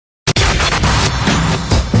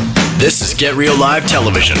This is Get Real Live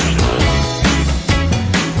Television.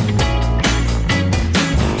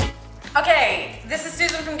 Okay, this is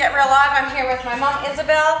Susan from Get Real Live. I'm here with my mom,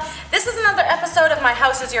 Isabel. This is another episode of My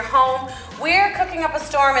House is Your Home. We're cooking up a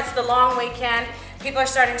storm. It's the long weekend. People are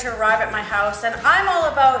starting to arrive at my house, and I'm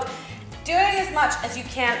all about doing as much as you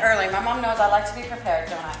can early. My mom knows I like to be prepared,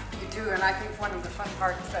 don't I? You do, and I think one of the fun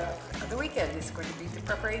parts of the weekend is going to be the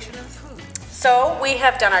preparation of food. So we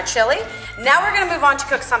have done our chili. Now we're going to move on to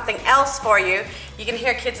cook something else for you. You can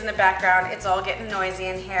hear kids in the background. It's all getting noisy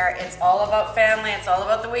in here. It's all about family. It's all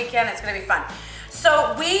about the weekend. It's going to be fun.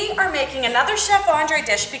 So we are making another Chef Andre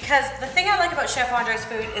dish because the thing I like about Chef Andre's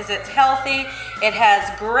food is it's healthy, it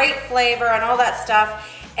has great flavor and all that stuff,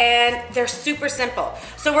 and they're super simple.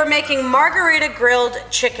 So we're making Margarita grilled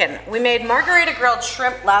chicken. We made Margarita grilled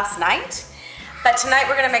shrimp last night, but tonight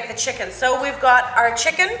we're going to make the chicken. So we've got our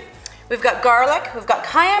chicken. We've got garlic, we've got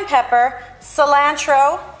cayenne pepper,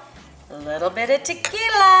 cilantro, a little bit of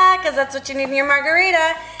tequila, because that's what you need in your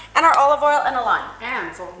margarita, and our olive oil and a lime.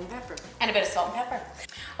 And salt and pepper. And a bit of salt and pepper.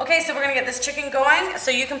 Okay, so we're gonna get this chicken going,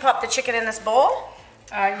 so you can pop the chicken in this bowl.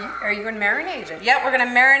 Are you going to marinate it? Yep, we're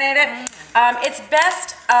gonna marinate it. It's best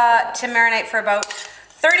to marinate for about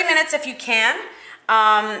 30 minutes if you can.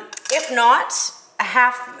 If not,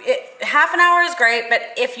 half an hour is great, but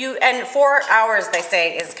and 4 hours they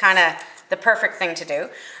say is kind of the perfect thing to do.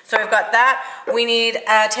 So we've got that. We need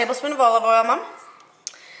a tablespoon of olive oil, Mom.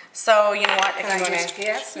 So you know what? Can I just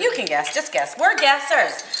guess? You can guess, just guess. We're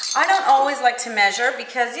guessers. I don't always like to measure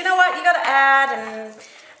because you know what? You gotta add and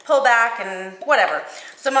pull back and whatever.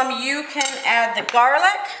 So Mom, you can add the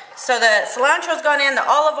garlic. So the cilantro's gone in, the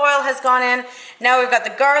olive oil has gone in. Now we've got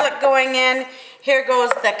the garlic going in. Here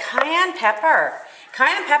goes the cayenne pepper.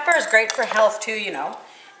 Cayenne pepper is great for health too, you know.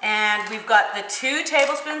 And we've got the 2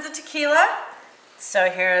 tablespoons of tequila. So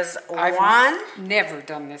here's I've one. Never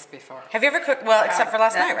done this before. Have you ever cooked? Well, except for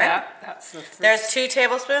last night, right? That's the first. There's 2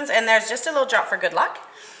 tablespoons, and there's just a little drop for good luck.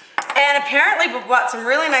 And apparently we've got some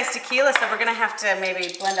really nice tequila, so we're gonna have to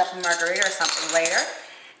maybe blend up a margarita or something later.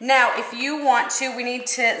 Now, if you want to, we need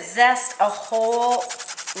to zest a whole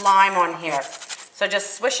lime on here. So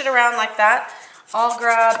just swish it around like that. I'll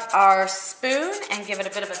grab our spoon and give it a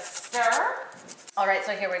bit of a stir. All right,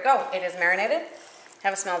 so here we go. It is marinated.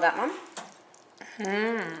 Have a smell of that, Mom.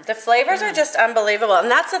 The flavors are just unbelievable.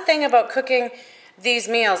 And that's the thing about cooking these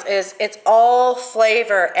meals is it's all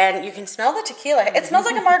flavor and you can smell the tequila. It smells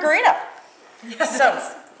like a margarita. Yes. So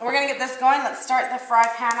we're gonna get this going. Let's start the fry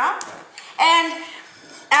pan up. And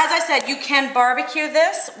as I said, you can barbecue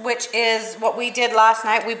this, which is what we did last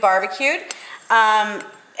night. We barbecued.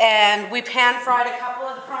 And we pan fried a couple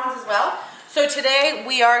of the prawns as well. So today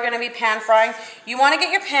we are going to be pan frying. You want to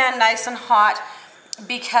get your pan nice and hot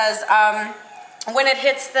because when it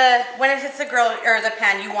hits the grill or the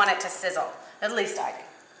pan, you want it to sizzle. At least I do.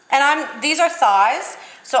 And these are thighs.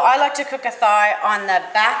 So I like to cook a thigh on the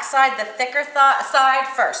back side, the thicker side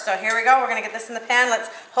first. So here we go. We're going to get this in the pan. Let's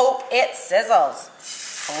hope it sizzles.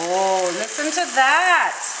 Oh, listen to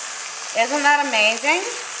that. Isn't that amazing?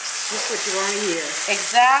 Just what you want to hear.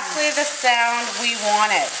 Exactly the sound we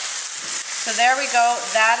wanted. So there we go.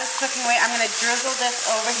 That is cooking away. I'm going to drizzle this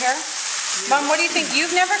over here. Mom, what do you think?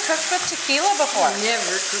 You've never cooked with tequila before?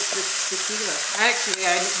 Never cooked with tequila. Actually,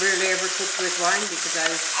 I rarely ever cooked with wine because I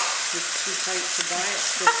was too tight to buy it.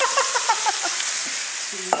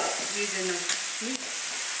 Using meat.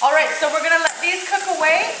 All right, so we're going to let these cook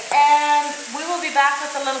away, and we will be back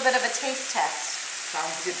with a little bit of a taste test.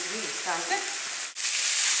 Sounds good to me. Sounds good.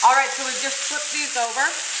 All right, so we've just flipped these over.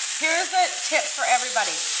 Here's a tip for everybody.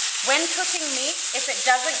 When cooking meat, if it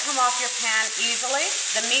doesn't come off your pan easily,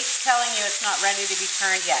 the meat's telling you it's not ready to be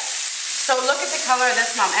turned yet. So look at the color of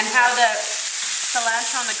this, Mom, and how the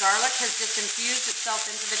cilantro and the garlic has just infused itself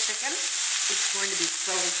into the chicken. It's going to be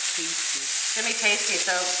so tasty. It's going to be tasty,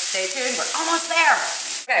 so stay tuned. We're almost there.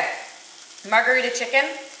 Okay, Margarita chicken,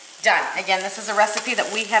 done. Again, this is a recipe that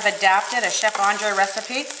we have adapted, a Chef Andre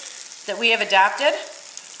recipe that we have adapted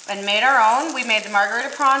and made our own. We made the margarita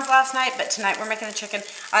prawns last night, but tonight we're making the chicken.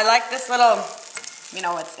 I like this little, you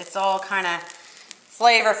know, it's all kind of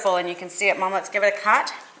flavorful and you can see it, Mom. Let's give it a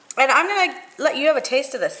cut. And I'm gonna let you have a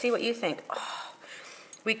taste of this, see what you think. Oh,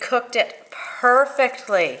 we cooked it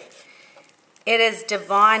perfectly. It is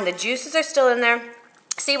divine. The juices are still in there.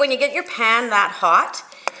 See, when you get your pan that hot,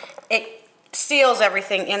 it seals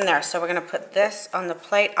everything in there. So we're gonna put this on the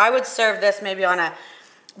plate. I would serve this maybe on a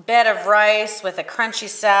bed of rice with a crunchy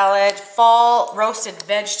salad, fall roasted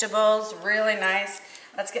vegetables, really nice.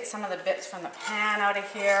 Let's get some of the bits from the pan out of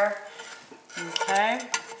here. Okay,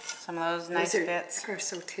 some of those nice bits. They're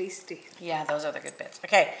so tasty. Yeah, those are the good bits.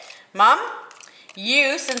 Okay, Mom,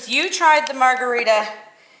 you, since you tried the Margarita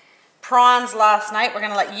prawns last night, we're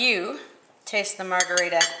gonna let you taste the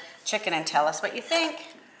Margarita chicken and tell us what you think.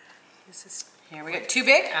 This is Here we go. Too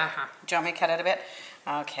big? Uh-huh. Do you want me to cut it a bit?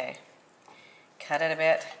 Okay. Cut it a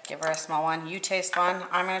bit. Give her a small one. You taste one.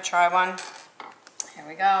 I'm gonna try one. Here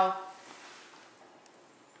we go.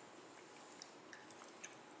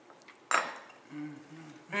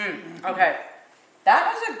 Okay.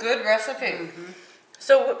 That was a good recipe.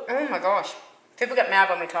 So, oh my gosh. People get mad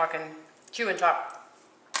when we talk and chew and talk.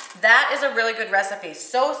 That is a really good recipe.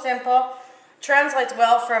 So simple. Translates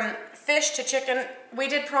well from fish to chicken. We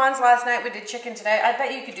did prawns last night. We did chicken today. I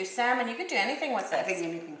bet you could do salmon. You could do anything with this. I think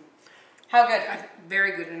anything. How good?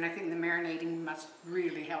 Very good, and I think the marinating must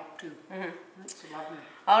really help too. That's lovely.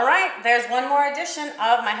 All right, there's one more edition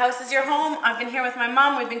of My House is Your Home. I've been here with my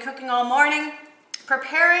mom. We've been cooking all morning,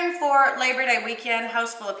 preparing for Labor Day weekend,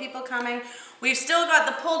 house full of people coming. We've still got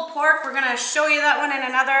the pulled pork. We're gonna show you that one in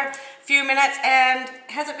another few minutes. And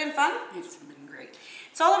has it been fun? It's been great.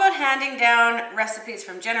 It's all about handing down recipes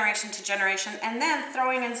from generation to generation and then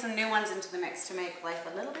throwing in some new ones into the mix to make life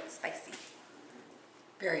a little bit spicy.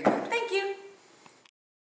 Very good. Thank you.